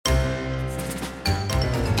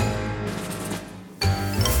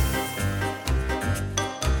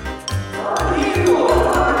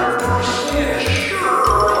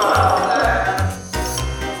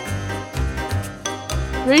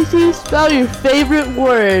Gracie, spell your favorite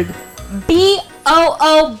word.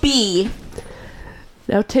 B-O-O-B.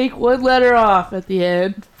 Now take one letter off at the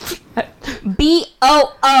end.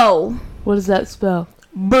 B-O-O. What does that spell?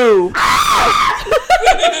 Boo.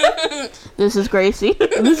 This is Gracie.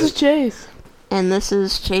 And this is Chase. And this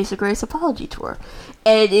is Chase a Grace Apology Tour.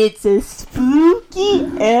 And it's a spooky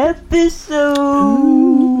episode.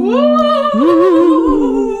 Woo!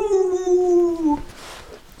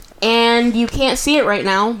 And you can't see it right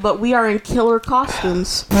now, but we are in killer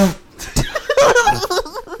costumes.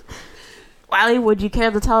 Wiley, would you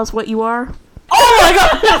care to tell us what you are? Oh my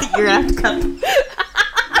god! You're gonna have to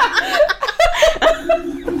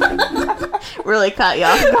cut. Really caught you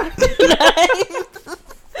off guard tonight.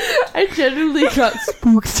 I genuinely got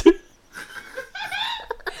spooked.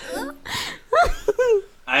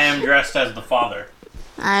 I am dressed as the father.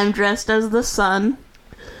 I'm dressed as the son.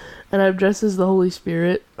 And I'm dressed as the Holy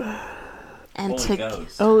Spirit. And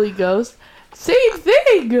Holy Ghost. Same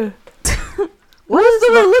thing! What is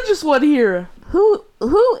the religious one here? Who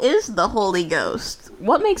is the Holy Ghost?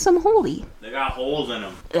 What makes them holy? They got holes in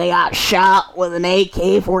them. They got shot with an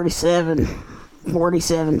AK-47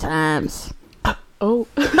 47 times. Oh.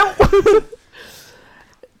 No!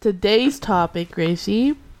 Today's topic,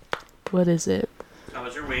 Gracie. What is it? How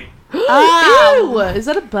was your week? Ew! Is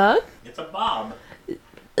that a bug? It's a bob.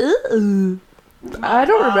 Ew. I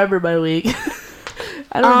don't remember my week.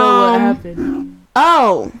 I don't know what happened.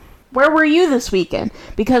 Oh, where were you this weekend?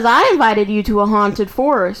 Because I invited you to a haunted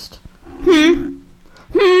forest.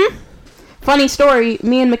 Funny story,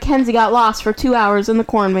 me and Mackenzie got lost for 2 hours in the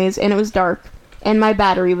corn maze, and it was dark, and my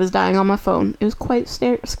battery was dying on my phone. It was quite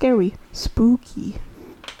scary. Spooky.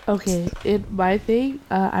 Okay, in my thing,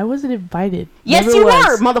 I wasn't invited. Yes, Never you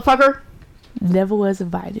was. were, motherfucker. Never was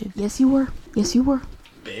invited. Yes, you were. Yes, you were.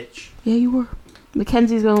 Bitch. Yeah, you were.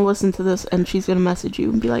 Mackenzie's gonna listen to this, and she's gonna message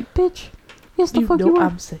you and be like, bitch, yes, the fuck you were.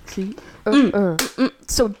 I'm sexy.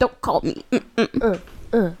 So don't call me.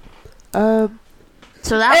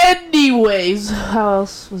 So that. Anyways, how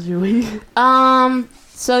else was your week?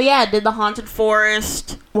 So yeah, did the haunted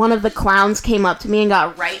forest. One of the clowns came up to me and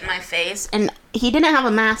got right in my face, and he didn't have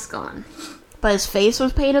a mask on, but his face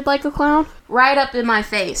was painted like a clown, right up in my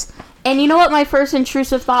face. And you know what my first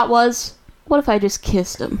intrusive thought was? What if I just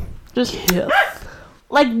kissed him? Just kiss.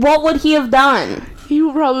 Like, what would he have done? He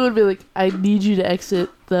probably would be like, I need you to exit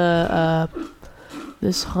the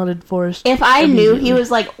this haunted forest. If I knew he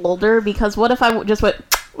was like older, because what if I just went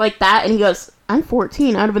like that and he goes, I'm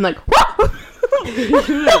 14, I'd have been like, what?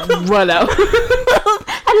 Run out.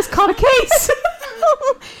 I just caught a case.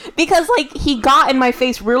 Because like he got in my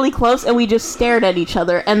face really close and we just stared at each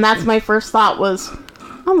other, and that's my first thought was,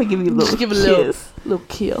 I'm gonna give you a little kiss. Little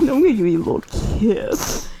kill. I'm gonna give you a little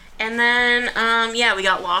kiss. And then yeah, we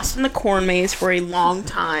got lost in the corn maze for a long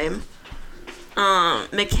time.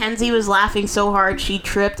 Mackenzie was laughing so hard she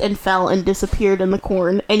tripped and fell and disappeared in the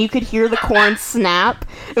corn, and you could hear the corn snap.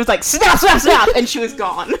 It was like snap, snap, snap, and she was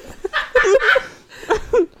gone.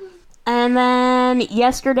 And then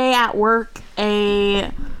yesterday at work,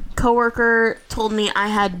 a coworker told me I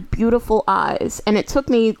had beautiful eyes, and it took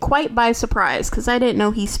me quite by surprise because I didn't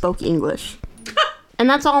know he spoke English. And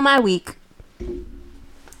that's all my week.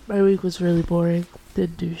 My week was really boring.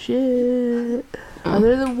 Didn't do shit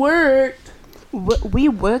other than work. We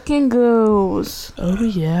working girls. Oh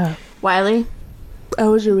yeah. Wiley,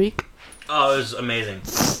 how was your week? Oh, it was amazing.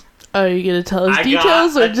 Are you gonna tell us I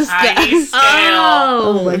details got or a just tiny scale,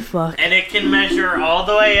 Oh my fuck. and it can measure all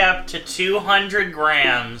the way up to 200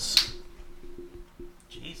 grams.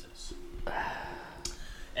 Jesus.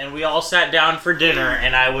 And we all sat down for dinner,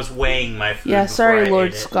 and I was weighing my food. Yeah, before sorry, I Lord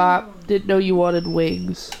ate it. Scott. Didn't know you wanted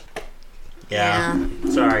wings. Yeah.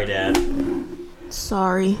 Sorry, Dad.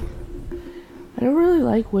 sorry. I don't really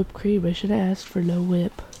like whipped cream. I should have asked for no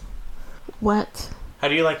whip. What? How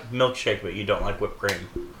do you like milkshake, but you don't like whipped cream?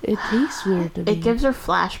 It tastes weird to me. It gives her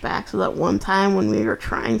flashbacks of that one time when we were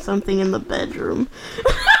trying something in the bedroom.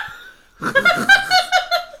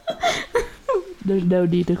 There's no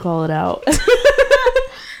need to call it out.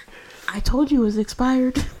 I told you it was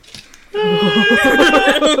expired.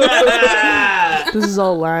 This is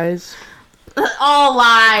all lies. All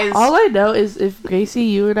lies. All I know is if Gracie,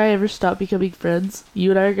 you and I ever stop becoming friends, you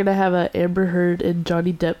and I are gonna have a Amber Heard and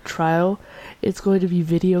Johnny Depp trial. It's going to be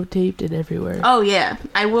videotaped and everywhere. Oh yeah,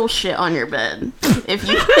 I will shit on your bed if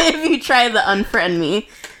you try to unfriend me.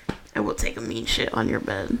 I will take a mean shit on your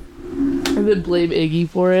bed. And then blame Iggy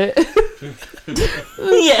for it.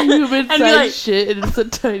 Yeah, Human and be size like, shit, and it's the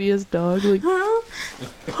tiniest dog. Like,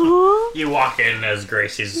 huh? You walk in as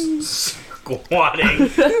Gracie's squatting.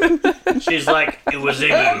 She's like, it was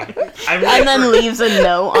Iggy. And then leaves a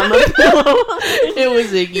note on the pillow. It was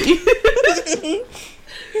Iggy.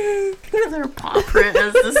 Their paw print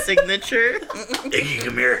as the signature. Iggy,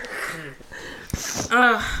 come here.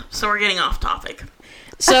 So we're getting off topic.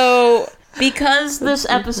 So, because this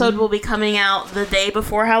episode will be coming out the day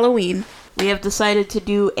before Halloween, we have decided to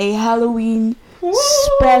do a Halloween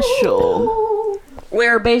special.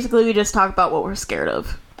 Where basically we just talk about what we're scared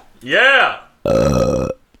of. Yeah!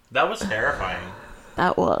 That was terrifying.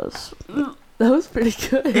 That was. That was pretty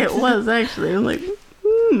good. It was, actually. I'm like,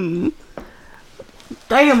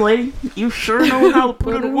 Damn, lady. You sure know how to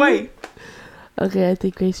put it away. Okay, I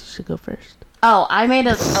think Gracie should go first. Oh, I made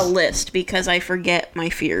a list because I forget my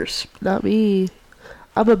fears. Not me.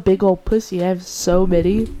 I'm a big old pussy. I have so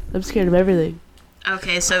many. I'm scared of everything.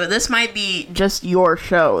 Okay, so this might be just your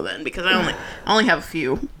show then, because I only have a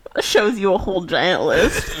few. It shows you a whole giant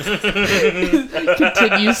list.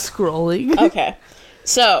 Continue scrolling. Okay,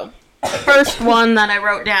 so first one that I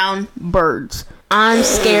wrote down: birds. I'm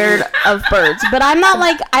scared of birds, but I'm not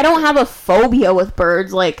like I don't have a phobia with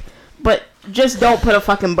birds. Like, but just don't put a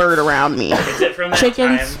fucking bird around me. Is it from that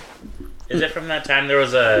Chickens. time? Is it from that time there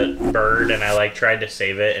was a bird and I like tried to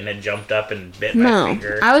save it and it jumped up and bit my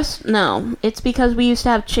finger? No. It's because we used to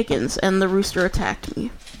have chickens and the rooster attacked me.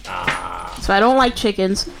 So I don't like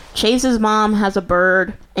chickens. Chase's mom has a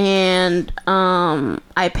bird and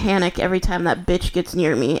I panic every time that bitch gets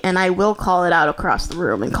near me, and I will call it out across the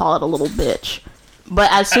room and call it a little bitch. But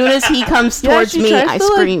as soon as he comes towards me, I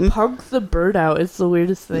scream. Like, punk the bird out. It's the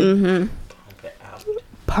weirdest thing. Mm-hmm.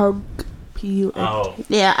 Punk. P-U-N-K. Oh.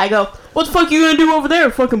 Yeah, I go, what the fuck you gonna do over there,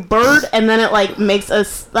 fucking bird? And then it, like, makes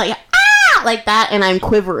us, like, like that, and I'm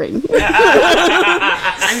quivering.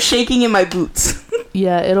 I'm shaking in my boots.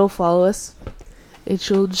 Yeah, it'll follow us. And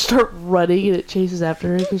she'll just start running, and it chases after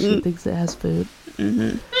her because she thinks it has food.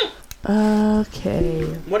 Mm-hmm. Okay.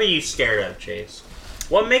 What are you scared of, Chase?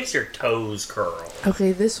 What makes your toes curl?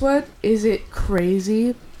 Okay, this one isn't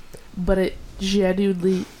crazy, but it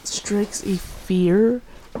genuinely strikes a fear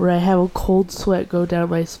where I have a cold sweat go down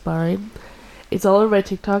my spine. It's all over my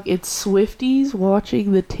TikTok. It's Swifties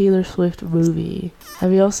watching the Taylor Swift movie.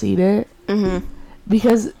 Have y'all seen it? Mm-hmm.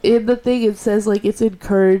 Because in the thing it says, like, it's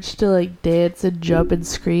encouraged to, like, dance and jump and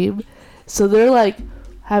scream. So they're, like,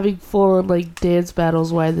 having full-on, like, dance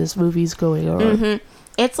battles while this movie's going on. Mm-hmm.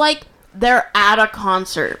 It's like they're at a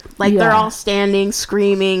concert. Like, they're all standing,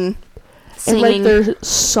 screaming, singing. And, like, they're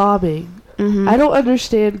sobbing. Mm-hmm. I don't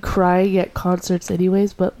understand crying at concerts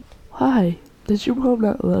anyways, but why? Does your mom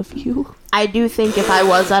not love you? I do think if I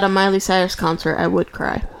was at a Miley Cyrus concert, I would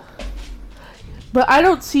cry. But I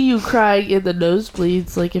don't see you crying in the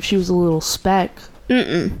nosebleeds, like if she was a little speck.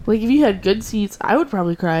 Mm-mm. Like, if you had good seats, I would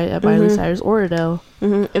probably cry at Miley Cyrus or Adele.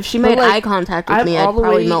 Mm-hmm. If she made eye contact with me, I'd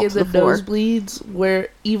probably melt to the floor. I'm all the way in the nosebleeds where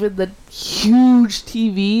even the huge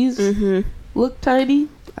TVs look tiny.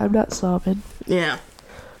 I'm not sobbing. Yeah.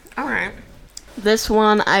 Alright. This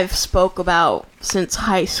one I've spoke about since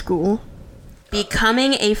high school.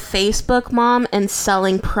 Becoming a Facebook mom and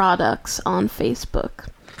selling products on Facebook.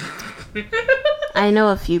 I know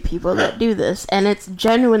a few people that do this, and it's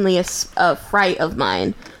genuinely a fright of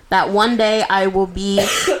mine that one day I will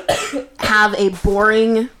have a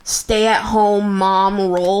boring stay-at-home mom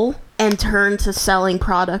role and turn to selling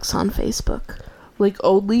products on Facebook. Like,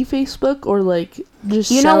 only Facebook, or like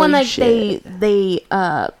just you know when, like, shit? they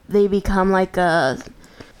become like a,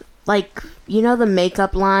 like, you know, the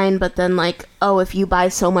makeup line, but then, like, oh, if you buy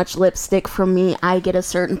so much lipstick from me, I get a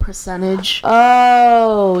certain percentage.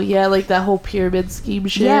 Oh, yeah, like that whole pyramid scheme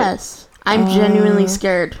shit. Yes. I'm genuinely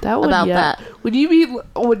scared about that. When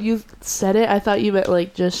you said it, I thought you meant,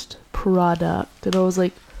 like, just product. And I was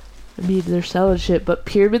like, I mean, they're selling shit, but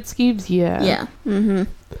pyramid schemes, yeah. Yeah. Mm-hmm.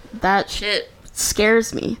 That shit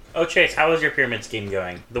scares me. Oh, Chase, how was your pyramid scheme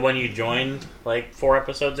going? The one you joined, like, 4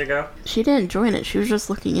 episodes ago? She didn't join it. She was just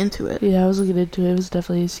looking into it. Yeah, I was looking into it. It was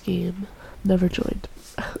definitely a scheme. Never joined.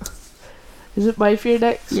 Is it my fear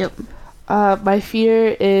next? Yep. My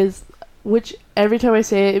fear is, which every time I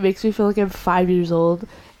say it, it makes me feel like I'm 5 years old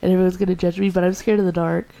and everyone's going to judge me, but I'm scared of the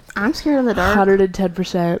dark. I'm scared of the dark.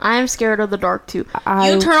 110%. I'm scared of the dark, too.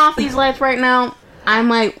 You turn off these lights right now, I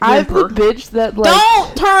might whimper. I'm the bitch that, like...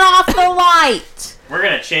 Don't turn off the light! We're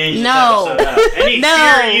going to change this episode up. Any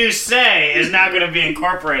No. fear you say is not going to be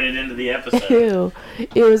incorporated into the episode.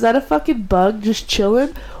 Ew, is that a fucking bug just chilling?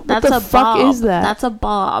 What That's the a fuck bob. is that? That's a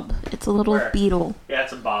bob. It's a little Where? beetle. Yeah,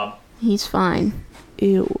 it's a bob. He's fine.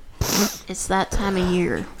 Ew. It's that time of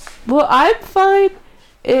year. Well, I'm fine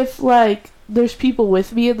if, like, there's people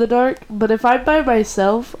with me in the dark, but if I'm by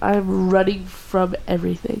myself, I'm running from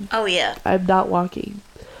everything. Oh, yeah. I'm not walking.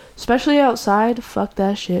 Especially outside, fuck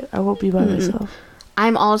that shit. I won't be by myself.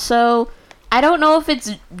 I'm also, I don't know if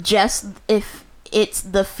it's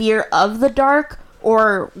the fear of the dark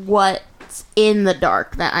or what's in the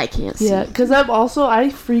dark that I can't see. Yeah, because I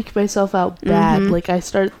freak myself out bad. Like,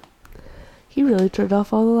 he really turned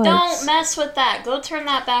off all the lights. Don't mess with that. Go turn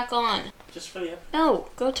that back on. Just for you. No,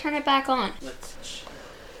 go turn it back on. Let's...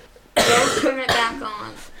 Go turn it back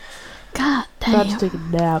on. God damn. About to take a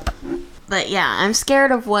nap. But yeah, I'm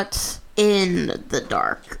scared of what's in the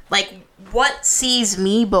dark. Like, what sees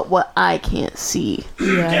me, but what I can't see.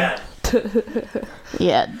 Yeah. Dad.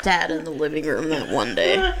 Yeah, Dad in the living room that one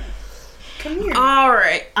day. Come here.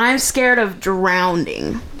 Alright, I'm scared of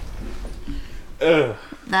drowning. Ugh.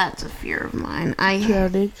 That's a fear of mine.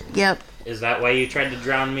 Drowning. Yep. Is that why you tried to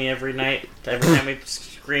drown me every night? Every time we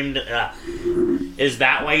screamed? Is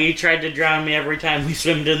that why you tried to drown me every time we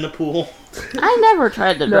swimmed in the pool? I never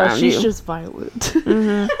tried to drown she's you. just violent.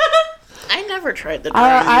 I never tried to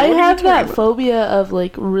drown you. I What are have you that talking about? phobia of,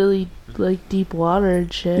 like, really, like, deep water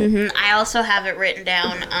and shit. I also have it written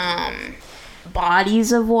down,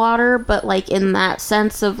 bodies of water, but, like, in that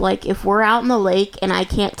sense of, like, if we're out in the lake and I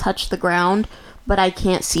can't touch the ground, but I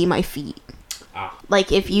can't see my feet.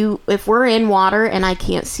 Like, if we're in water and I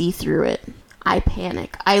can't see through it, I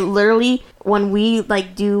panic. I literally, when we,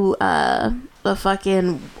 like, do, the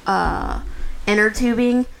fucking, inner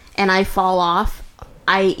tubing and I fall off,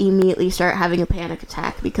 I immediately start having a panic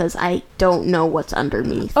attack because I don't know what's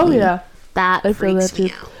underneath Oh, me. yeah. That I feel freaks that too.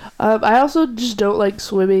 me out. I also just don't like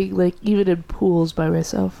swimming, like, even in pools by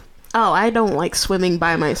myself. Oh, I don't like swimming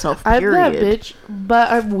by myself, I'm period. that bitch, but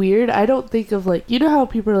I'm weird. I don't think of, like, you know how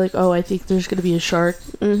people are like, oh, I think there's gonna be a shark?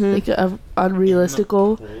 Like,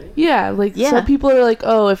 unrealistical? Yeah, like, some people are like,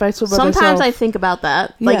 oh, if I swim by myself. Sometimes I think about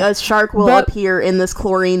that. Like, Yeah. a shark will appear in this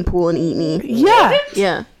chlorine pool and eat me. Yeah.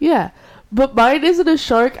 Yeah. Yeah. But mine isn't a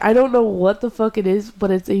shark. I don't know what the fuck it is,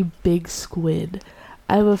 but it's a big squid.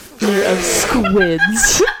 I have a fear of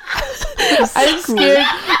squids. I'm scared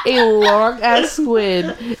a long-ass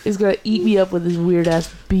squid is gonna eat me up with his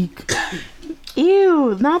weird-ass beak.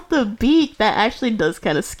 Ew, not the beak. That actually does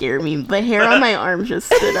kind of scare me. The hair on my arm just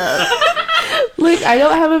stood up. Like, I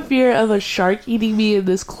don't have a fear of a shark eating me in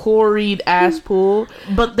this chlorine-ass pool.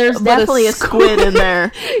 But there's definitely a squid in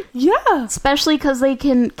there. Yeah. Especially because they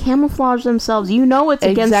can camouflage themselves. You know it's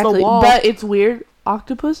against the wall. But it's weird.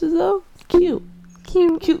 Octopuses, though? Cute.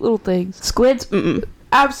 Cute little things. Squids? Mm-mm.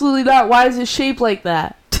 Absolutely not. Why is it shaped like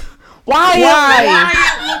that? Why? Why?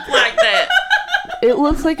 It look like that? It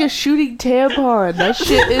looks like a shooting tampon. That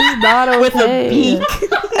shit is not okay. With a beak.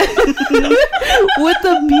 With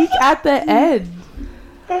the beak at the end.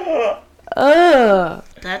 Ugh.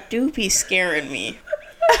 That do be scaring me.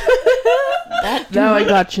 Now I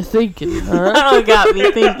got you thinking, huh? That got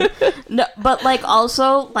me thinking. No, but, like,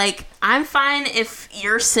 also, like, I'm fine if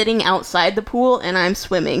you're sitting outside the pool and I'm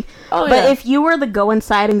swimming. Oh, but yeah. if you were to go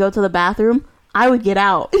inside and go to the bathroom, I would get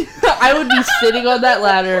out. I would be sitting on that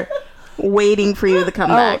ladder waiting for you to come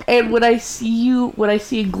back. And when I see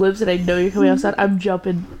a glimpse and I know you're coming outside, I'm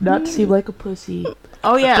jumping, not to seem like a pussy.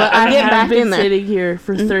 Oh, yeah, But I'm I getting have back been in there. sitting here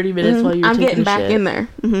for 30 minutes while you're I'm taking getting a back shit. in there.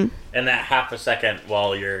 And that half a second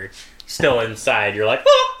while you're still inside, you're like,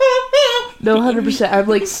 No, 100%. I'm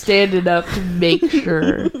like standing up to make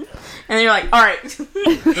sure. And you're like, alright.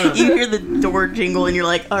 You hear the door jingle and you're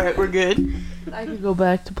like, alright, we're good. I can go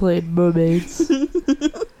back to playing mermaids.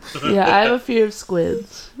 Yeah, I have a fear of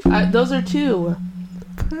squids. Those are two.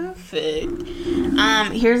 Perfect.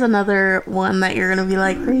 Here's another one that you're gonna be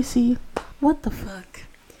like, Gracie, what the fuck?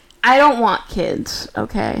 I don't want kids,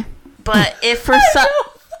 okay? But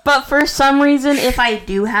for some reason, if I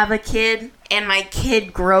do have a kid and my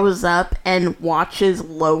kid grows up and watches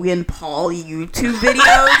Logan Paul YouTube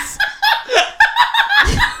videos,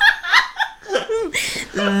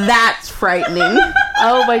 that's frightening.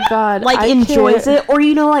 Oh my god. Like, I enjoys can't. it. Or,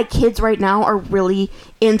 you know, like, kids right now are really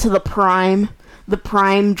into the prime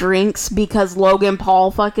drinks because Logan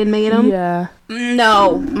Paul fucking made them. Yeah.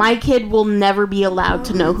 No, my kid will never be allowed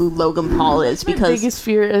to know who Logan Paul is My because biggest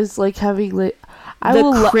fear is like having like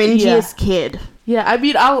the cringiest kid. Yeah, I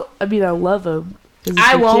mean I love him. 'Cause it's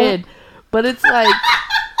I a won't. Kid, but it's like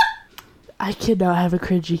I cannot have a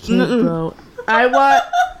cringy kid, bro. I want.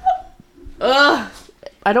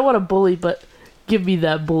 I don't want a bully, but give me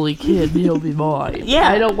that bully kid. He'll be mine. Yeah.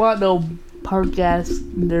 I don't want no punk ass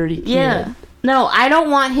nerdy kid. Yeah. No, I don't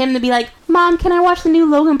want him to be like, Mom, can I watch the new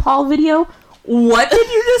Logan Paul video? What did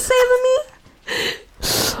you just say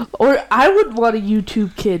to me? Or I would want a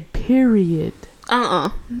YouTube kid. Period.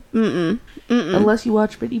 Mm-mm. Unless you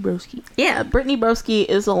watch Brittany Broski. Yeah, Brittany Broski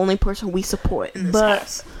is the only person we support in this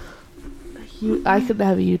house. I couldn't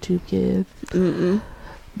have a YouTube kid. Mm-mm.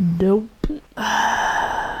 Nope.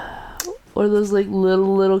 Or those like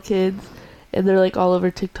little kids, and they're like all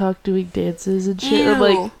over TikTok doing dances and shit. Ew. I'm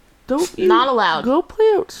like, don't you Not allowed. Go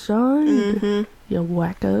play outside, you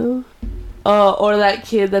wacko. Or that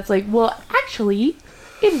kid that's like, well, actually,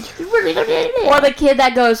 it's really. Or the kid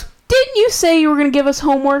that goes, "Didn't you say you were gonna give us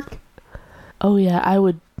homework?" Oh yeah, I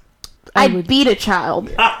would. I'd beat a child.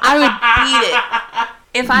 I would beat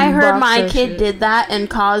it. If I heard my kid did that and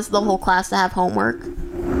caused the whole class to have homework,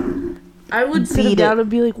 I would sit him down and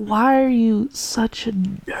be like, why are you such a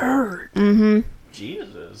nerd? Mm-hmm.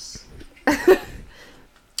 Jesus.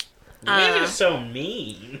 You're so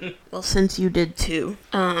mean. Well, since you did too.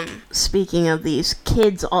 Speaking of these,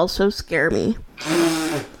 kids also scare me.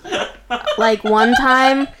 Like one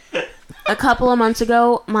time, a couple of months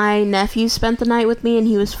ago, my nephew spent the night with me and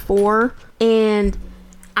he was 4. And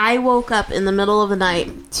I woke up in the middle of the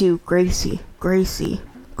night to Gracie.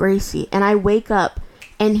 And I wake up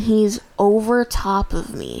and he's over top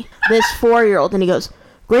of me, this 4-year-old, and he goes,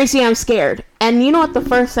 "Gracie, I'm scared." And you know what the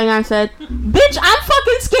first thing I said? "Bitch, I'm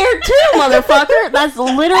fucking scared too, motherfucker." That's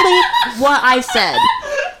literally what I said.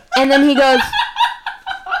 And then he goes,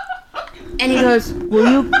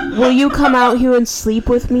 will you come out here and sleep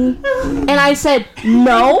with me? And I said,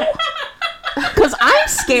 "No, because I'm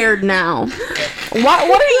scared now."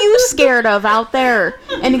 What are you scared of out there?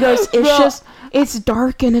 And he goes, it's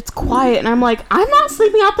dark and it's quiet. And I'm like, I'm not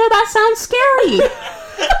sleeping out there. That sounds scary.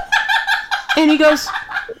 And he goes,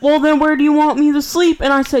 "Well, then where do you want me to sleep?"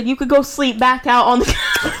 And I said, "You could go sleep back out on the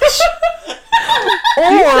couch."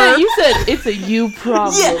 Or you said it's a you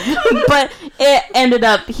problem. Yeah, but it ended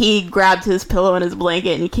up he grabbed his pillow and his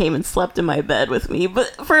blanket and he came and slept in my bed with me.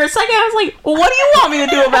 But for a second I was like, "Well, what do you want me to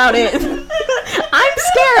do about it?" I'm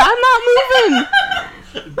scared. I'm not moving.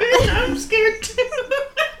 Bitch, I'm scared too.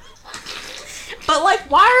 But like,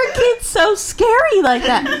 why are kids so scary like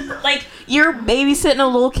that? Like, you're babysitting a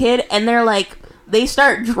little kid and they're like, they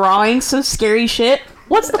start drawing some scary shit.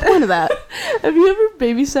 What's the point of that? Have you ever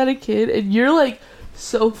babysat a kid and you're like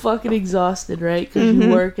so fucking exhausted, right? Because you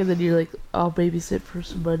work and then you're like, I'll babysit for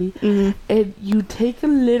somebody. And you take a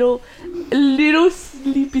little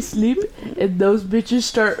sleepy sleep and those bitches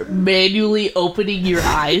start manually opening your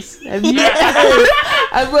eyes. Have you ever?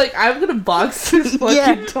 I'm like, I'm gonna box this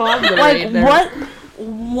fucking toddler right now. What?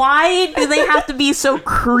 Why do they have to be so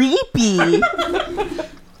creepy?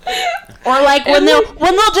 Or like when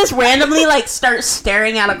they'll just randomly like start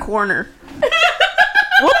staring at a corner.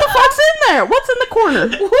 What the fuck's in there? What's in the corner?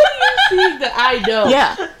 What are you seeing that I know?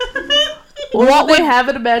 Yeah. Or they have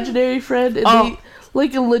an imaginary friend and they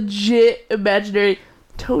like a legit imaginary.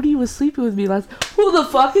 Tony was sleeping with me last. Who the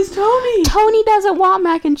fuck is Tony? Tony doesn't want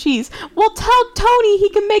mac and cheese. Well, tell Tony he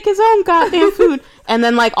can make his own goddamn food. And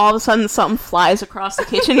then like all of a sudden something flies across the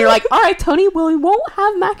kitchen. You're like, all right, Tony, well, we won't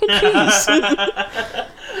have mac and cheese.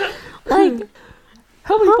 Like,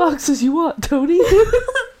 how many boxes you want, Tony?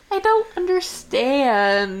 I don't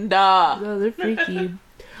understand. No, they're freaky.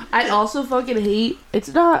 I also fucking hate. It's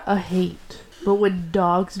not a hate, but when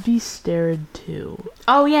dogs be staring too.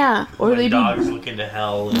 Oh yeah. Or when they dogs look into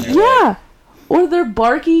hell. And yeah. Or they're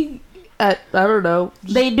barking at, I don't know.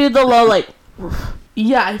 They do the low like.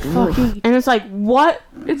 Yeah, I fucking. And it's like, what?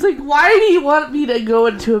 It's like, why do you want me to go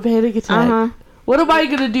into a panic attack? What am I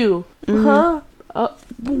gonna do? Huh?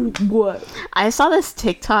 What? I saw this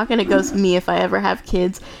TikTok and it goes, "Me if I ever have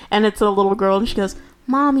kids," and it's a little girl and she goes,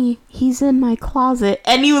 "Mommy, he's in my closet,"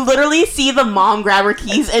 and you literally see the mom grab her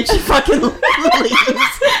keys and she fucking leaves,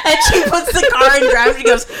 and she puts the car in drive. She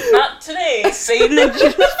goes, "Not today, Satan," and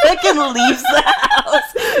she fucking leaves the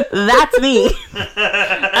house. That's me.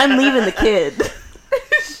 I'm leaving the kid.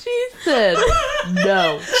 She said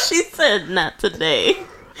no. She said not today.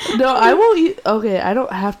 No, I won't eat. Okay, I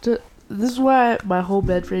don't have to. This is why my whole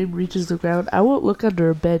bed frame reaches the ground. I won't look under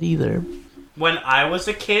a bed either. When I was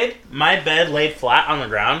a kid, my bed laid flat on the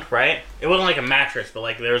ground, right? It wasn't like a mattress, but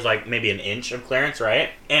like there was like maybe an inch of clearance, right?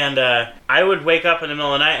 And I would wake up in the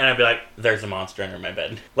middle of the night and I'd be like, "There's a monster under my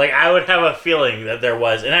bed." Like I would have a feeling that there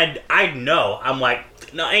was, and I'd know. I'm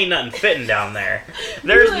like, "No, ain't nothing fitting down there.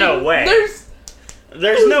 There's no way.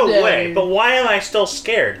 There's no way." But why am I still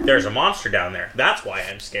scared? There's a monster down there. That's why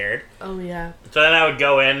I'm scared. Oh yeah. So then I would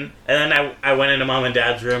go in, and then I went into Mom and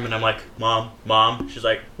Dad's room, and I'm like, Mom. She's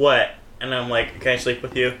like, "What?" And I'm like, "Can I sleep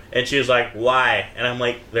with you?" And she was like, "Why?" And I'm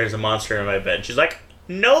like, "There's a monster in my bed." She's like,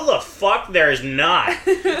 "No the fuck there's not.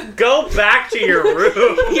 Go back to your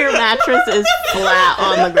room." Your mattress is flat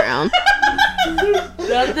on the ground.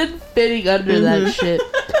 Nothing fitting under that shit.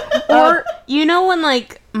 Or you know when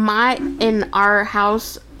like in our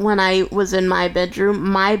house when I was in my bedroom,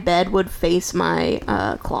 my bed would face my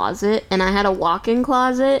closet, and I had a walk-in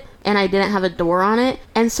closet, and I didn't have a door on it,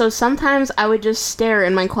 and so sometimes I would just stare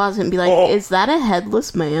in my closet and be like, "Is that a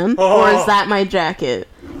headless man, or is that my jacket?"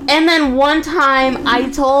 And then one time I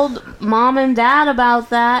told Mom and Dad about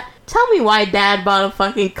that. Tell me why Dad bought a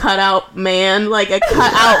fucking cutout man, like a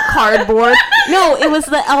cutout cardboard. No, it was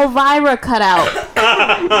the Elvira cutout.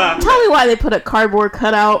 Tell me why they put a cardboard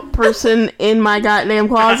cutout person in my goddamn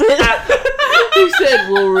closet. He said,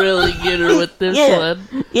 "We'll really get her with this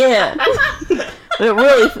one." Yeah. It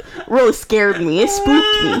really scared me. It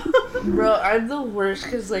spooked me. Bro, I'm the worst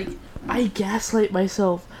because, like, I gaslight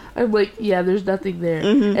myself. I'm like, yeah, there's nothing there.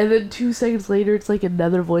 Mm-hmm. And then 2 seconds later, it's like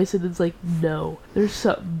another voice, and it's like, no, there's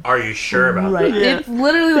something. Are you sure about right? that? Yeah. It's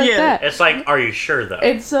literally like that. It's like, are you sure though?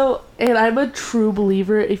 And I'm a true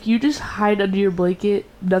believer. If you just hide under your blanket,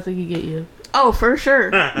 nothing can get you. Oh, for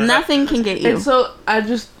sure. Nothing can get you. And so I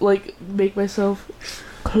just, like, make myself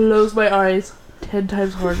close my eyes 10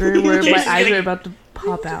 times harder where my eyes are about to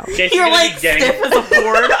pop out. Jason's You're gonna like be getting- stiff as a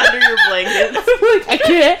board under your blanket. Like, I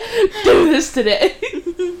can't do this today.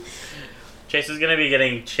 Chase is gonna be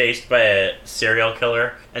getting chased by a serial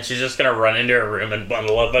killer, and she's just gonna run into her room and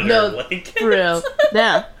bundle up under her blanket. For real.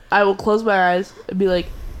 Yeah. I will close my eyes and be like,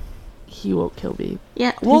 he won't kill me.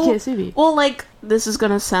 Yeah. He can't see me. Well, like, this is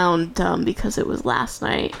gonna sound dumb because it was last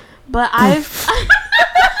night, but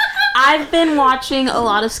I've been watching a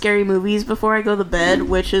lot of scary movies before I go to bed,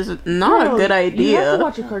 which is not a good idea. You have to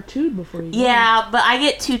watch a cartoon before you go. Yeah, but I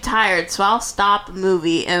get too tired, so I'll stop the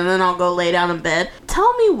movie and then I'll go lay down in bed.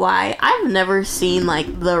 Tell me why. I've never seen,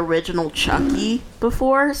 like, the original Chucky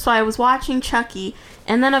before, so I was watching Chucky,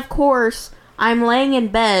 and then, of course, I'm laying in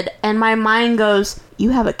bed, and my mind goes, you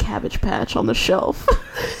have a Cabbage Patch on the shelf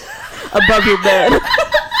above your bed.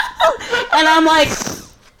 And I'm like,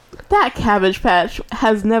 that Cabbage Patch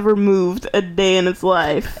has never moved a day in its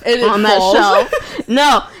life on that shelf.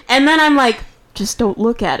 No. And then I'm like, just don't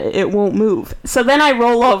look at it. It won't move. So then I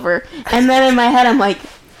roll over. And then in my head, I'm like,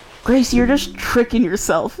 Grace, you're just tricking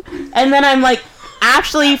yourself. And then I'm like,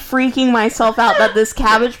 actually freaking myself out that this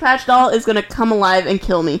Cabbage Patch doll is going to come alive and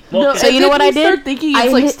kill me. Well, so you know what I did? Start thinking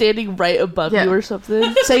it's like standing right above you or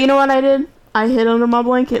something. So you know what I did? I hid under my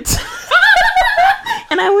blankets.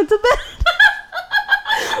 And I went to bed.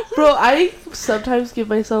 Bro, I sometimes give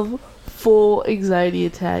myself full anxiety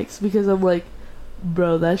attacks because I'm like,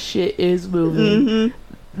 bro, that shit is moving.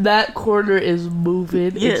 Mm-hmm. That corner is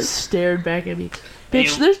moving. Yes. It's staring back at me.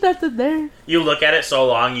 Bitch, there's nothing there. You look at it so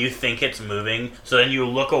long, you think it's moving, so then you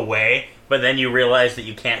look away, but then you realize that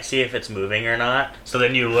you can't see if it's moving or not, so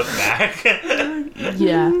then you look back.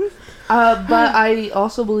 Yeah. But I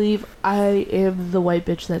also believe I am the white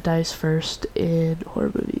bitch that dies first in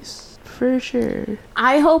horror movies. For sure.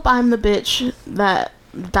 I hope I'm the bitch that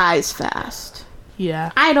dies fast.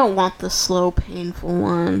 Yeah. I don't want the slow, painful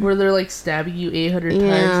one. Where they're like stabbing you 800 times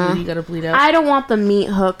and then you gotta bleed out. I don't want the meat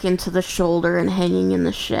hook into the shoulder and hanging in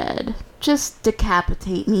the shed. Just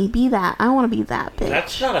decapitate me. Be that. I want to be that bitch.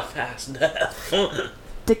 That's not a fast death.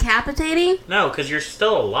 Decapitating? No, because you're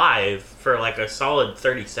still alive for like a solid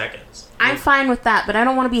 30 seconds. I'm fine with that, but I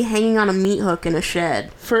don't want to be hanging on a meat hook in a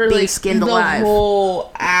shed. For being like skinned the alive.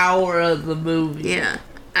 whole hour of the movie. Yeah.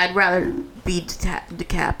 I'd rather be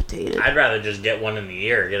decapitated. I'd rather just get one in the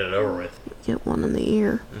ear, get it over with. Get one in the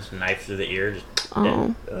ear. Just knife through the ear. Just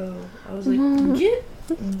Oh. Oh, I was like, get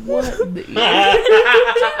what in the ear?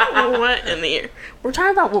 What in the ear? We're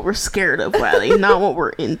talking about what we're scared of, Wiley, not what we're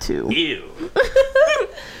into. Ew.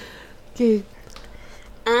 Okay.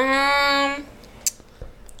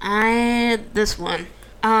 This one.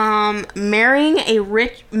 Marrying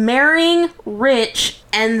rich,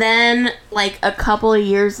 and then like a couple of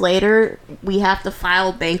years later, we have to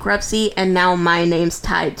file bankruptcy, and now my name's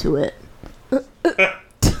tied to it.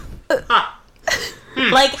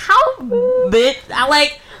 Like how big?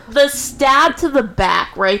 Like the stab to the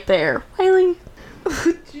back right there, Wiley.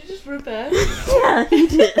 Did you just rip that? Yeah, he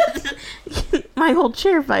did. My whole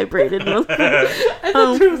chair vibrated. I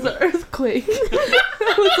thought there was an earthquake.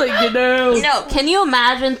 I was like, No, can you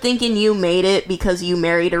imagine thinking you made it because you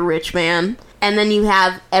married a rich man, and then you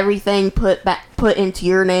have everything put into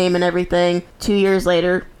your name and everything. 2 years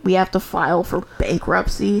later, we have to file for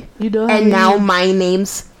bankruptcy. You know how and now my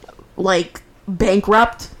name's like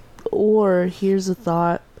bankrupt. Or here's a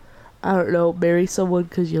thought. I don't know. Marry someone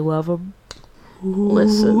because you love them.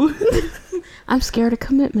 Listen, I'm scared of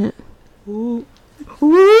commitment. Ooh.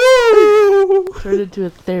 Turn into a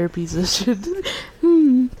therapy session.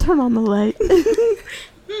 Turn on the light.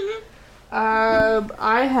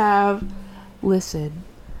 I have. Listen,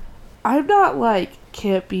 I'm not like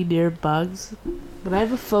can't be near bugs, but I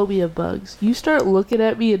have a phobia of bugs. You start looking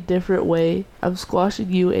at me a different way, I'm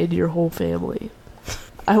squashing you and your whole family.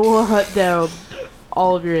 I will hunt down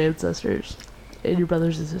all of your ancestors and your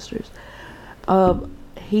brothers and sisters.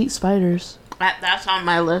 Hate spiders. That's on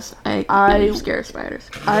my list. I'm scared of spiders.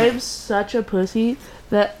 I'm such a pussy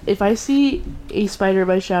that if I see a spider in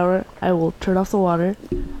my shower, I will turn off the water,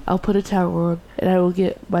 I'll put a towel on, and I will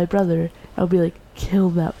get my brother. I'll be like, kill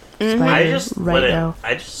that spider now.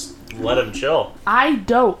 I just let him chill. I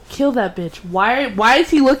don't kill that bitch. Why is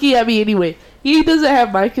he looking at me anyway? He doesn't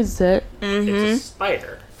have my consent. It's a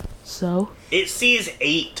spider. So? It sees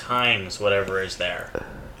 8 times whatever is there.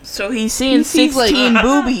 So he's seeing He sees, 16 like-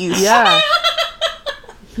 boobies. Yeah.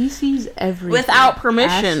 He sees everything. Without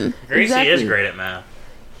permission. Gracie Exactly. is great at math.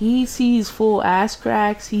 He sees full ass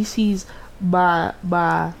cracks. He sees my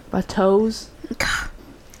toes.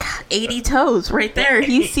 80 toes right there.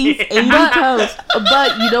 He sees 80 toes.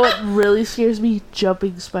 But you know what really scares me?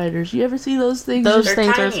 Jumping spiders. You ever see those things? Those just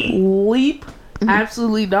things tiny. leap?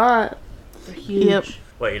 Absolutely not. They're huge. Yep.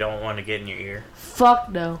 What, you don't want to get in your ear? Fuck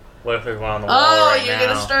no. What if there's one on the wall right you're now?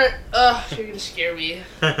 gonna start. You're gonna scare me.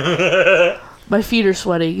 My feet are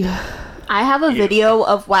sweating. I have a video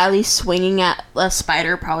of Wiley swinging at a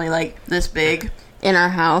spider probably like this big in our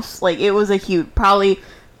house. Like it was a huge, probably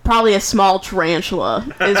a small tarantula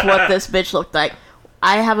is what this bitch looked like.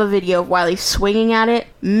 I have a video of Wiley swinging at it,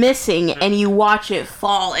 missing, and you watch it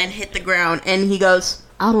fall and hit the ground, and he goes,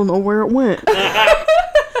 I don't know where it went.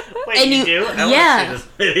 Wait, And you you- do? I yeah. want to see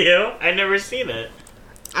this video. I've never seen it.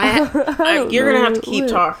 You're gonna have to keep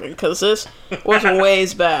talking because this was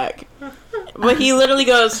ways back. But he literally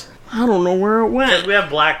goes, I don't know where it Because went. we have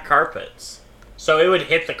black carpets. So it would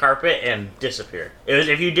hit the carpet and disappear.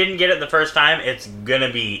 If you didn't get it the first time, it's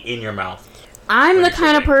gonna be in your mouth. I'm the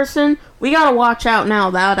kind of person, we gotta watch out now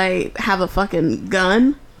that I have a fucking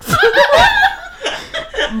gun.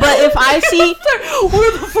 But if I see,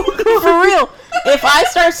 for real, if I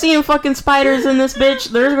start seeing fucking spiders in this bitch,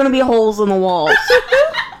 there's gonna be holes in the walls.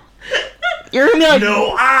 You're gonna be like,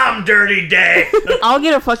 No, I'm Dirty Day. I'll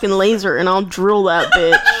get a fucking laser and I'll drill that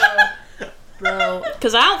bitch. Bro,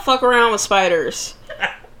 Cause I don't fuck around with spiders.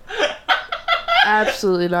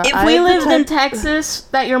 absolutely not. If we lived in Texas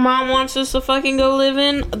that your mom wants us to fucking go live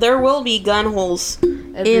in, there will be gun holes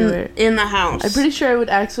everywhere. in the house. I'm pretty sure I would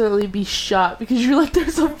accidentally be shot because you're like,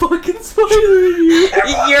 there's a fucking spider in here.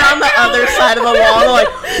 You're on the other side of the wall, like,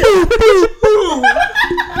 boom, boom,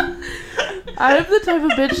 boom. I'm the type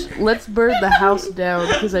of bitch, let's burn the house down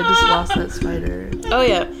because I just lost that spider. Oh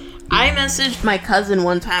yeah, I messaged my cousin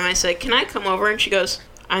one time. I said, "Can I come over?" And she goes,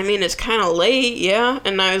 "I mean, it's kind of late, yeah."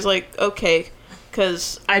 And I was like, "Okay,"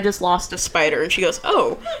 because I just lost a spider. And she goes,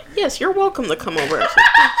 "Oh, yes, you're welcome to come over." I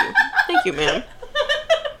said, "Thank you, ma'am."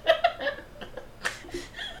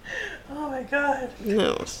 Oh my god.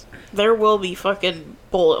 No, there will be fucking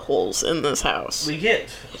bullet holes in this house. We get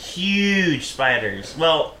huge spiders.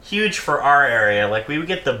 Well, huge for our area. Like, we would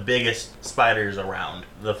get the biggest spiders around.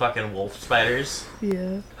 The fucking wolf spiders.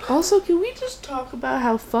 Yeah. Also, can we just talk about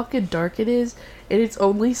how fucking dark it is and it's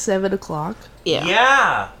only 7 o'clock? Yeah.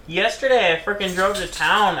 Yeah. Yesterday, I freaking drove to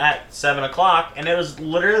town at 7 o'clock, and it was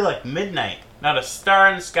literally like midnight. Not a star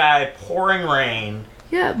in the sky, pouring rain.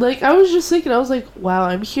 Yeah, like, I was just thinking, I was like, wow,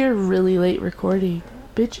 I'm here really late recording.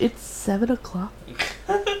 Bitch, it's 7 o'clock.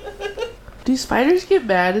 Do spiders get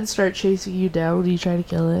mad and start chasing you down when you try to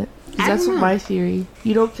kill it? 'Cause that's don't know. my theory.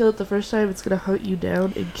 You don't kill it the first time, it's gonna hunt you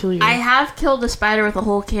down and kill you. I have killed a spider with a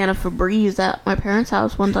whole can of Febreze at my parents'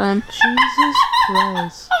 house one time. Jesus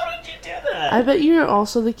Christ. How did you do that? I bet you're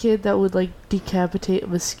also the kid that would, like, decapitate a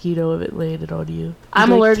mosquito if it landed on you. I'm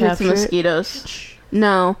You'd, like, allergic to capture it. mosquitoes.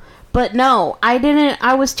 No. But no, I didn't.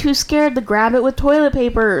 I was too scared to grab it with toilet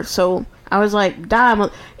paper. So I was like, damn.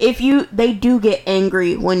 They do get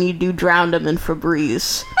angry when you do drown them in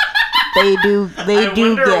Febreze. They do I do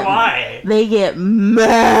wonder get. why. They get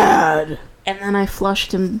mad. And then I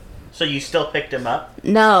flushed him. So you still picked him up?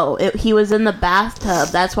 No, he was in the bathtub.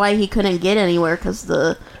 That's why he couldn't get anywhere, because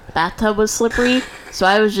the bathtub was slippery. So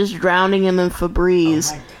I was just drowning him in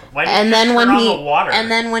Febreze. Oh my- Why didn't And you then turn when on he the water?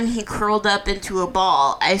 and then when he curled up into a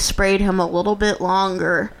ball, I sprayed him a little bit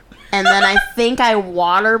longer, and then I think I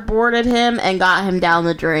waterboarded him and got him down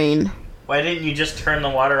the drain. Why didn't you just turn the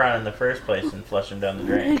water on in the first place and flush him down the Hey,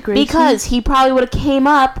 drain? Gracie. Because he probably would have came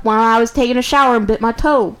up while I was taking a shower and bit my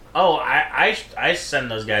toe. Oh, I send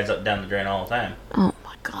those guys up down the drain all the time. Oh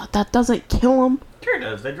my god, that doesn't kill him. Sure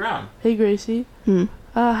does. They drown. Hey, Gracie. Hmm.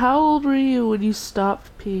 How old were you when you stopped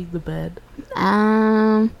peeing the bed?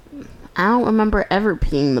 I don't remember ever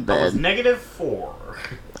peeing the I was bed. -4.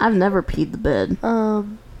 I've never peed the bed.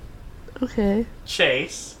 Okay.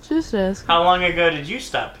 Chase, Just ask. how long ago did you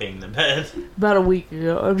stop peeing the bed? About a week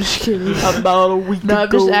ago. I'm just kidding. About a week No,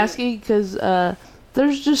 I'm just asking because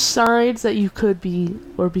there's just signs that you could be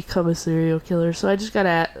or become a serial killer. So I just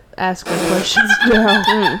gotta ask my questions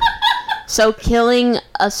now. So killing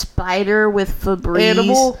a spider with Febreze.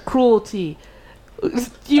 Animal cruelty.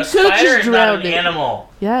 You A could spider just is not drown an it. animal.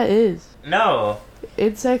 Yeah, it is. No,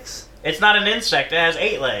 Insects. it's not an insect. It has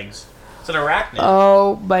 8 legs. It's an arachnid.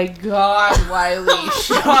 Oh my God, Wiley!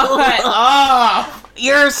 Shut up!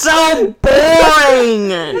 You're so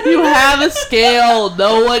boring. You have a scale.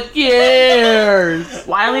 No one cares.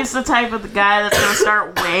 Wiley's the type of the guy that's gonna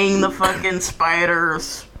start weighing the fucking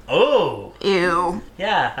spiders. Oh, Ew.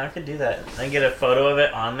 yeah, I could do that. I can get a photo of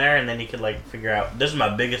it on there, and then you could like figure out this is my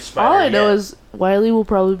biggest spider. All I know yet. is Wiley will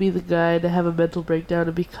probably be the guy to have a mental breakdown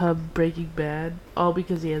and become Breaking Bad, all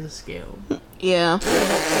because he has a scale. Yeah.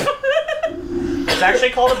 It's actually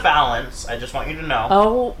called a balance. I just want you to know.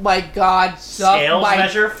 Oh my God! Suck Scales my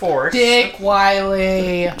measure force. dick,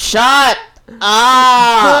 Wiley. Shut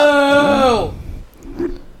up.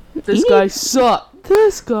 Boo! This guy sucks.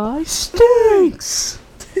 This guy stinks.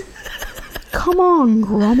 Come on,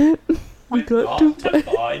 Gromit. We got Off to to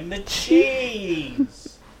find the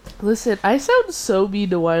cheese. Listen, I sound so mean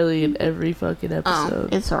to Wiley in every fucking Oh,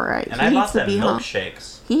 episode. it's alright. And I bought them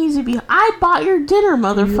milkshakes. He needs to be. I bought your dinner,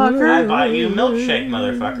 motherfucker. I bought you milkshake,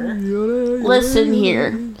 motherfucker. Listen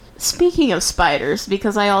here. Speaking of spiders,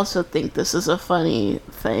 because I also think this is a funny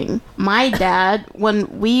thing. My dad,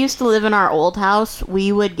 when we used to live in our old house,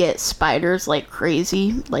 we would get spiders like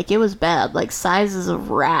crazy. Like, it was bad. Like, sizes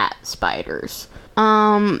of rat spiders.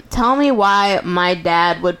 Tell me why my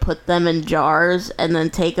dad would put them in jars and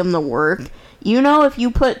then take them to work. You know, if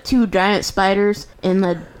you put 2 giant spiders in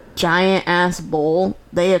the giant ass bowl,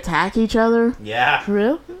 they attack each other? Yeah. For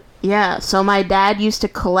real? Yeah, so my dad used to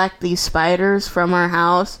collect these spiders from our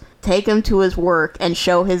house, take them to his work, and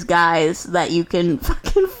show his guys that you can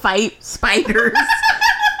fucking fight spiders.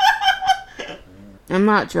 I'm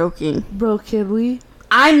not joking. Bro, can we?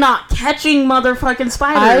 I'm not catching motherfucking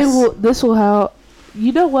spiders. This will how.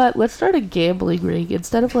 You know what? Let's start a gambling ring.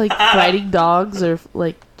 Instead of like fighting dogs or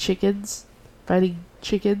like chickens, fighting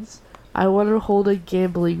chickens, I want to hold a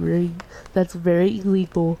gambling ring that's very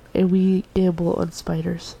illegal, and we gamble on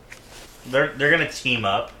spiders. They're gonna team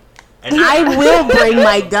up. And I will bring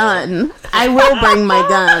my gun. I will bring my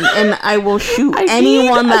gun, and I will shoot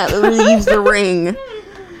anyone that leaves the ring.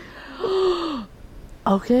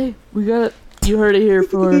 Okay, we got it. You heard it here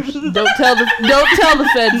first. Don't tell the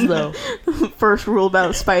feds though. First rule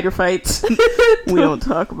about spider fights: we don't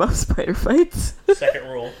talk about spider fights. Second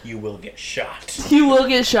rule: you will get shot. You will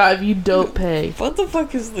get shot if you don't pay. What the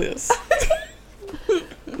fuck is this?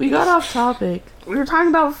 We got off topic. We were talking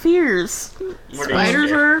about fears. What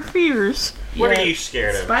Spiders are are fears. What Yeah. are you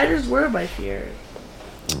scared of? Spiders were my fear.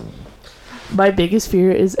 My biggest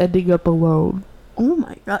fear is ending up alone. Oh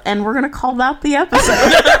my god! And we're gonna call that the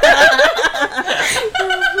episode.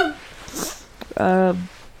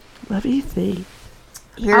 Let me think.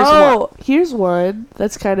 Here's one. Here's one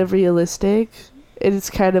that's kind of realistic, and it's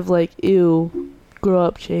kind of like, ew, grow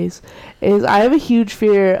up, Chase. Is I have a huge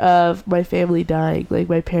fear of my family dying, like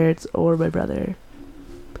my parents or my brother.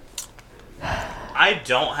 I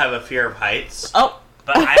don't have a fear of heights. Oh.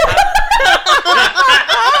 But I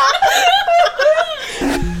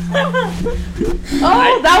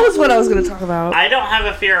Oh, that was what I was gonna talk about. I don't have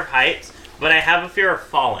a fear of heights, but I have a fear of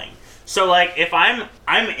falling. So like if I'm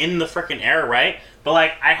in the freaking air, right? But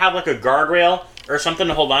like I have like a guardrail or something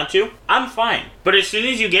to hold on to, I'm fine. But as soon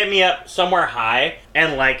as you get me up somewhere high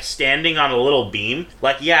and like standing on a little beam,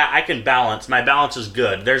 like yeah, I can balance. My balance is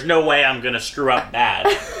good. There's no way I'm gonna screw up bad.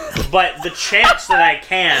 But the chance that I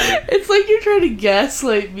can, It's like you're trying to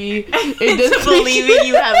gaslight me Into believing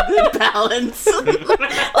you have good balance. Like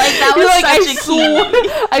that You're was like, such a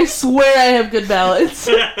key. I swear I have good balance.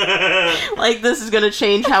 Like this is gonna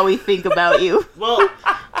change how we think about you. well,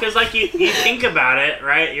 because like you think about it,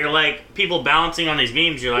 right? You're like people balancing on these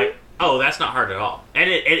beams. You're like, oh, that's not hard at all, and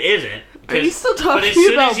it isn't. Are you still But as talking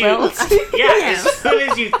soon about as you, balancing? yeah, as soon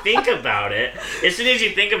as you think about it, as soon as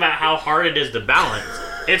you think about how hard it is to balance,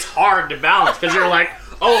 it's hard to balance because you're like,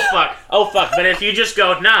 oh fuck. But if you just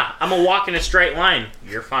go, nah, I'm gonna walk in a straight line,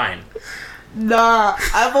 you're fine. Nah,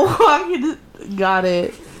 I'm walking. Got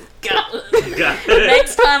it.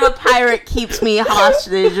 Next time a pirate keeps me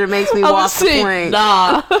hostage or makes me walk the plank.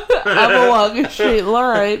 Nah, I'm a walking straight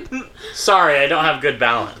line. Sorry, I don't have good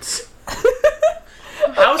balance.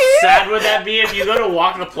 How sad would that be if you go to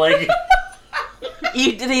walk the plank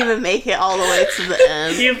You didn't even make it all the way to the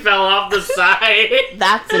end. You fell off the side.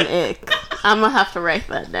 That's an ick. I'm gonna have to write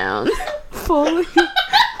that down. Falling.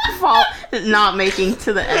 Not making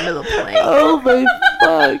to the end of the plane. Oh my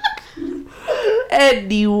fuck.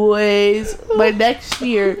 Anyways, my next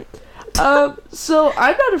fear. So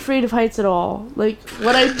I'm not afraid of heights at all. Like,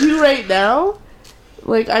 what I do right now,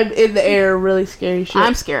 like, I'm in the air, really scary shit.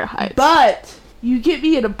 I'm scared of heights. But you get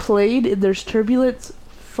me in a plane and there's turbulence.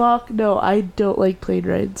 Fuck no, I don't like plane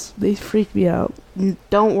rides. They freak me out.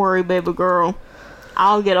 Don't worry, baby girl.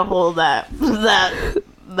 I'll get a hold of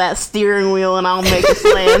that steering wheel and I'll make us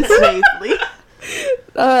land safely.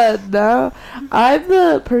 No. I'm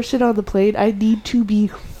the person on the plane. I need to be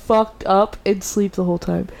fucked up and sleep the whole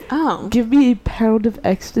time. Oh. Give me a pound of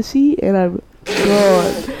ecstasy and I'm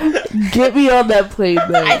gone. Get me on that plane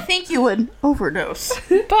then. I think you would overdose.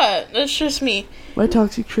 But that's just me. My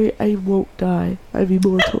toxic trait, I won't die. I'm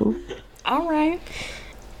immortal. Alright.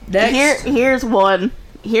 Next.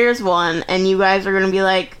 Here's one, and you guys are gonna be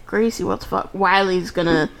like, Gracie, what the fuck? Wiley's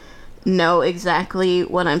gonna know exactly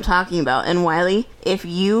what I'm talking about. And Wiley, if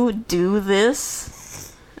you do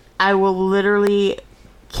this, I will literally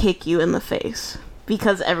kick you in the face.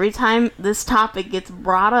 Because every time this topic gets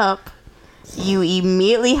brought up, you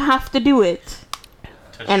immediately have to do it.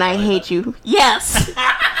 And I hate you. Yes!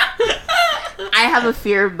 I have a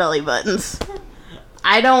fear of belly buttons.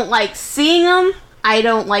 I don't like seeing them. I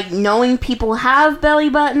don't like knowing people have belly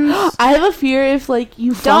buttons. I have a fear if, like,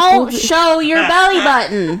 you Don't show your belly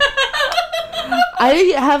button.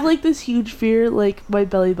 I have, like, this huge fear, like, my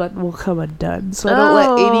belly button will come undone. So I don't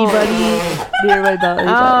let anybody near my belly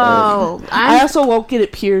button. I also won't get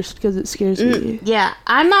it pierced because it scares me. Yeah,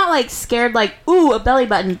 I'm not, like, scared, like, ooh, a belly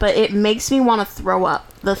button, but it makes me want to throw up,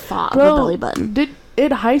 the thought of a belly button.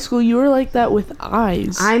 In high school, you were like that with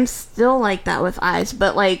eyes. I'm still like that with eyes,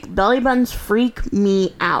 but, like, belly buttons freak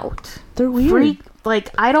me out. They're weird.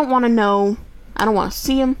 I don't want to know. I don't want to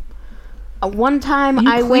see them. One time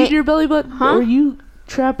I cleaned your belly button? Huh? Or you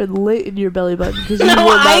trapping lit in your belly button? Because you No,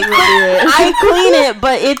 will not do it. I clean it,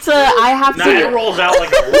 but it's I have to. It rolls out like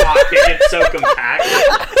a rock. It gets so compact.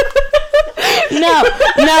 No.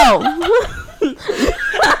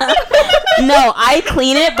 No, I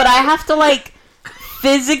clean it, but I have to, like,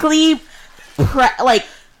 physically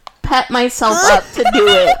pet myself up to do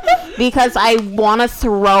it because I want to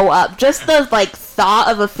throw up. Just the, like, thought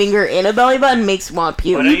of a finger in a belly button makes me want to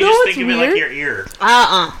puke. Why don't you just think of it like your ear?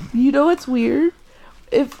 You know what's weird?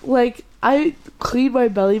 If, like, I clean my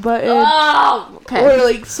belly button okay. or,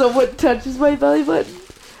 like, someone touches my belly button,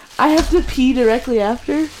 I have to pee directly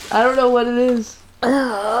after. I don't know what it is.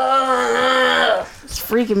 It's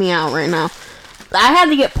freaking me out right now. I had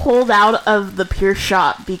to get pulled out of the Pure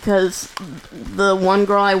Shop because the one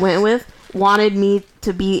girl I went with wanted me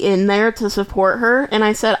to be in there to support her, and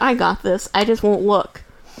I said, I got this, I just won't look.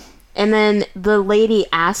 And then the lady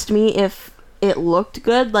asked me if it looked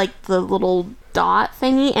good, like the little dot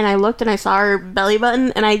thingy, and I looked and I saw her belly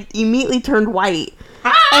button, and I immediately turned white.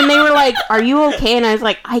 And they were like, are you okay? And I was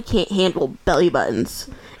like, I can't handle belly buttons.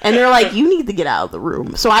 And they're like, you need to get out of the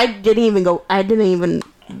room. So I didn't even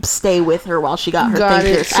stay with her while she got her thing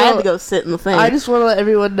pierced. I had to go sit in the thing. I just want to let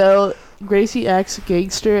everyone know, Gracie acts a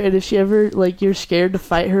gangster, and if she ever, like, you're scared to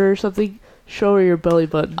fight her or something, show her your belly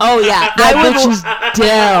button. Oh, yeah. That bitch is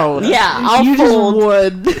down. Yeah, I'll fold.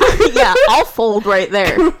 Just won. Yeah, I'll fold right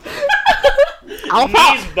there.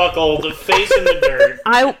 Knees buckled, face in the dirt.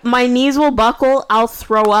 My knees will buckle, I'll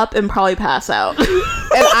throw up, and probably pass out. And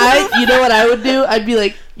you know what I would do? I'd be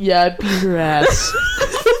like, yeah, I'd beat her ass.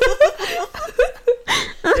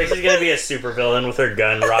 She's gonna be a supervillain with her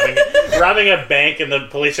gun, robbing a bank, and the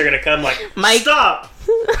police are gonna come like, stop!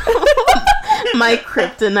 My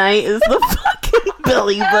kryptonite is the fucking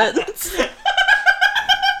belly buttons.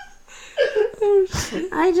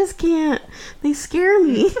 I just can't. They scare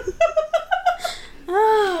me.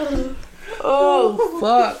 Oh,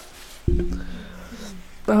 fuck.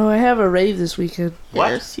 Oh, I have a rave this weekend. What?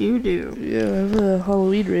 Yes, you do. Yeah, I have a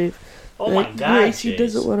Halloween rave. Oh my god, Gracie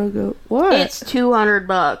doesn't want to go. What? It's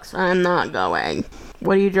 $200. I'm not going.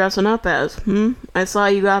 What are you dressing up as? I saw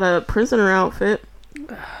you got a prisoner outfit.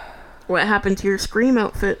 What happened to your Scream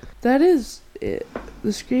outfit? That is it.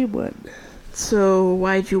 The Scream one. So,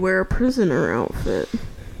 why'd you wear a prisoner outfit?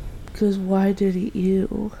 Because why did he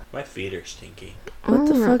ew? My feet are stinky. What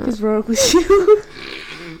the fuck is wrong with you?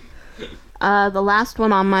 The last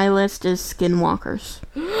one on my list is Skinwalkers.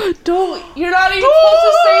 You're not even supposed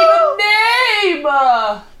to say the name!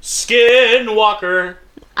 Skinwalker.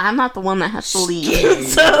 I'm not the one that has to leave.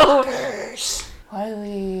 So,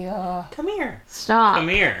 Wiley, Come here. stop. Come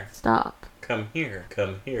here. Stop. come here,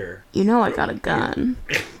 come here. You know I got a gun.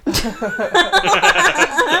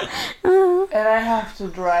 And I have to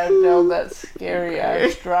drive down that scary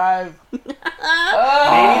ass drive. Maybe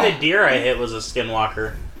the deer I hit was a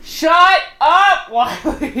skinwalker. Shut up,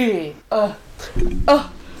 Wiley!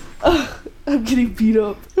 I'm getting beat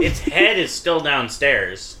up. Its head is still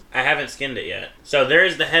downstairs. I haven't skinned it yet. So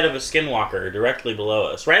there's the head of a skinwalker directly below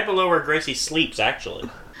us. Right below where Gracie sleeps, actually.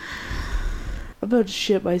 I'm about to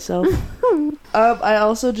shit myself. I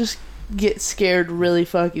also just get scared really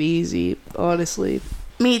fucking easy, honestly.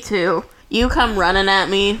 Me too. You come running at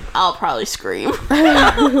me, I'll probably scream.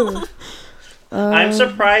 I'm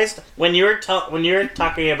surprised when you were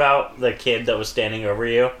talking about the kid that was standing over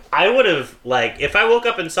you. I would have, like, if I woke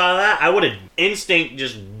up and saw that, I would have instinct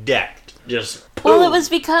just decked. Just Well, it was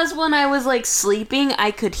because when I was, like, sleeping,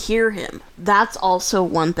 I could hear him. That's also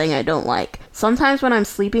one thing I don't like. Sometimes when I'm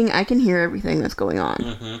sleeping, I can hear everything that's going on.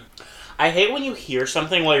 Mm-hmm. I hate when you hear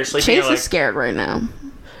something while you're sleeping. Chase you're like, is scared right now.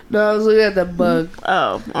 No, I was looking at that bug.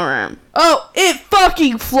 Oh, alright. Oh, it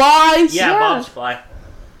fucking flies! Yeah, bugs fly.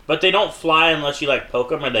 But they don't fly unless you, like, poke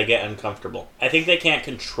them or they get uncomfortable. I think they can't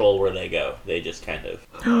control where they go. They just kind of...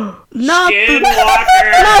 Not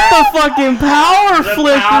Skinwalker! the fucking power The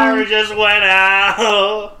flicker! power just went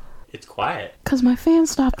out! It's quiet. Because my fan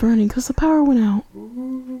stopped running because the power went out.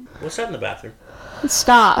 What's that in the bathroom?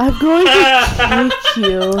 Stop. I'm going to kick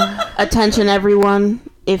you. Attention, everyone.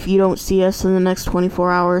 If you don't see us in the next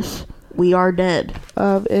 24 hours, we are dead.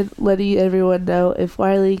 And letting everyone know, if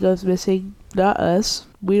Wiley goes missing, not us,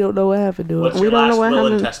 we don't know what happened to him. What's We your don't know last what will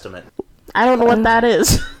and happened. testament? I don't know what that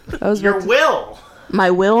is. I was Your about to- will!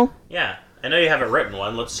 My will? Yeah. I know you haven't written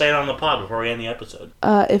one. Let's say it on the pod before we end the episode.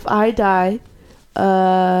 if I die,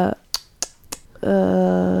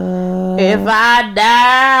 If I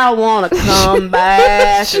die, I want to come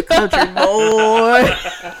back a country boy.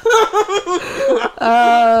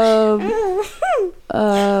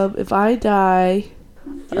 if I die,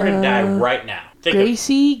 You're gonna die right now.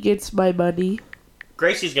 Gracie gets my money.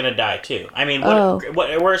 Gracie's gonna die too. I mean, Oh.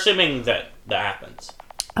 what we're assuming that happens.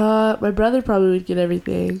 My brother probably would get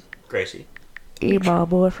everything. Gracie. And my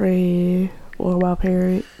boyfriend or my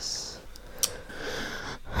parents.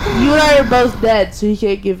 You and I are both dead, so you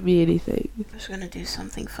can't give me anything. I was gonna do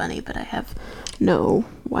something funny, but I have no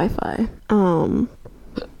Wi-Fi.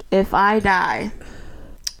 If I die.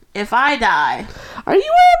 Are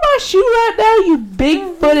you wearing my shoe right now, you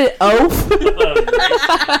big-footed oaf?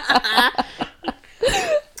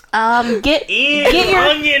 Get Eat your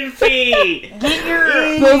onion feet! get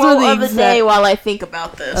your Those quote are the of the exact- day while I think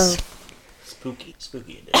about this. Spooky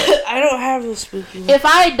edition. I don't have the spooky one. If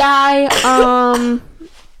I die,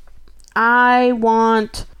 I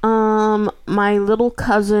want my little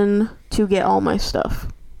cousin to get all my stuff.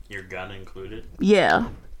 Your gun included? Yeah,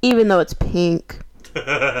 even though it's pink.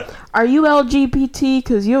 Are you LGBT?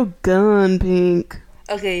 Cause your gun pink.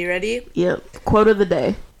 Okay, you ready? Yep. Quote of the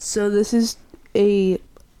day. So this is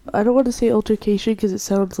I don't want to say altercation because it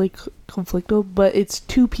sounds like conflictual, but it's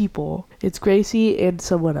two people. It's Gracie and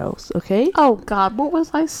someone else, okay? Oh God, what was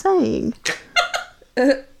I saying?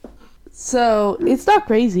 So, it's not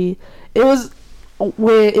crazy. It was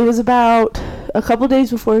about a couple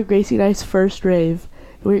days before Gracie and I's first rave.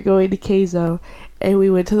 We were going to Keizo, and we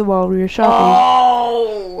went to the mall, we were shopping.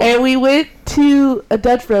 Oh. And we went to a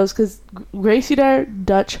Dutch Bros, because Gracie and I are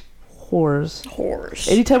Dutch whores.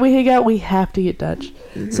 Anytime we hang out, we have to get Dutch.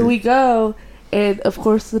 Mm-hmm. So we go, and of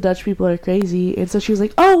course the Dutch people are crazy. And so she was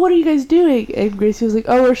like, "Oh, what are you guys doing?" And Gracie was like,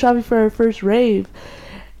 "Oh, we're shopping for our first rave."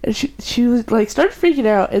 And she was like, started freaking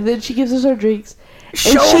out. And then she gives us our drinks.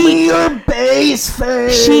 Show me your base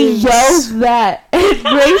face. She yells that, and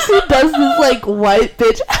Gracie does this like white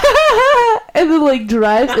bitch, and then like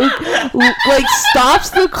drives, and, like stops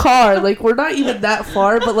the car. Like we're not even that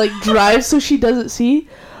far, but like drives so she doesn't see.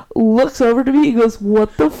 Looks over to me and goes,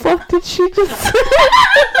 "What the fuck did she just say?"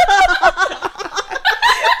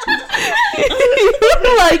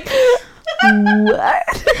 Like,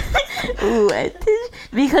 what?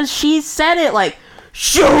 Because she said it like,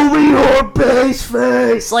 "Show me your base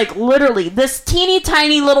face." Like literally, this teeny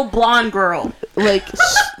tiny little blonde girl. Like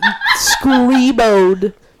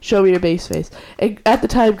screamoed, "Show me your base face." And at the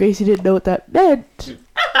time, Gracie didn't know what that meant.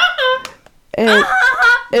 And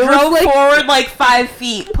it Drove was like, forward like 5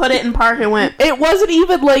 feet, put it in park, and went. it wasn't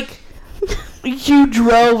even like you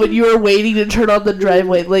drove and you were waiting to turn on the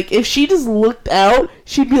driveway. Like if she just looked out,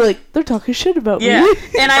 she'd be like, "They're talking shit about Yeah, me."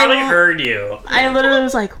 and Probably I heard you. literally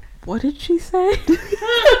was like, "What did she say?"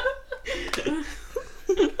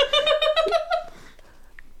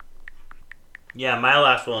 Yeah, my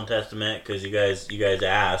last will and testament, because you guys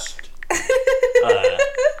asked.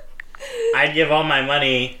 I'd give all my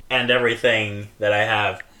money and everything that I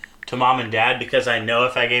have to mom and dad because I know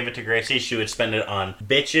if I gave it to Gracie, she would spend it on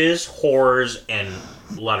bitches, whores, and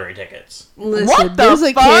lottery tickets. Listen, What the there's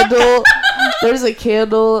a fuck? candle. There's a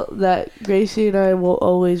candle that Gracie and I will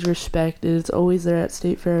always respect, and it's always there at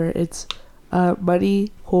State Fair. It's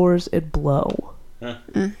money, whores, and blow.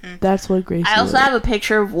 Mm-hmm. That's what Gracie. I also have a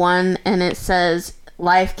picture of one, and it says,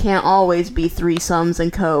 "Life can't always be threesomes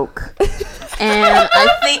and coke." And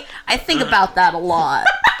I think about that a lot.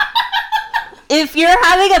 If you're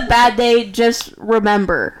having a bad day, just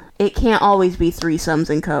remember, it can't always be threesomes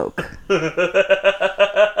and coke.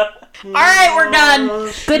 Alright, we're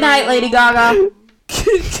done. Good night, Lady Gaga.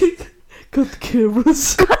 Cut the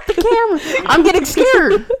cameras. Cut the camera. I'm getting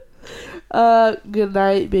scared. Good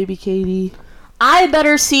night, baby Katie. I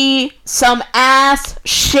better see some ass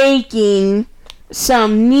shaking,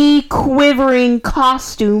 some knee quivering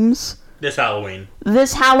costumes This Halloween.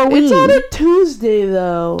 this Halloween. It's on a Tuesday,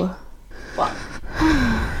 though. Fuck.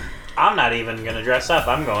 I'm not even gonna dress up.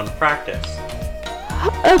 I'm going to practice.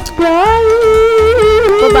 That's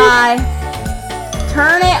right. Bye-bye.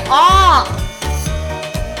 Turn it off.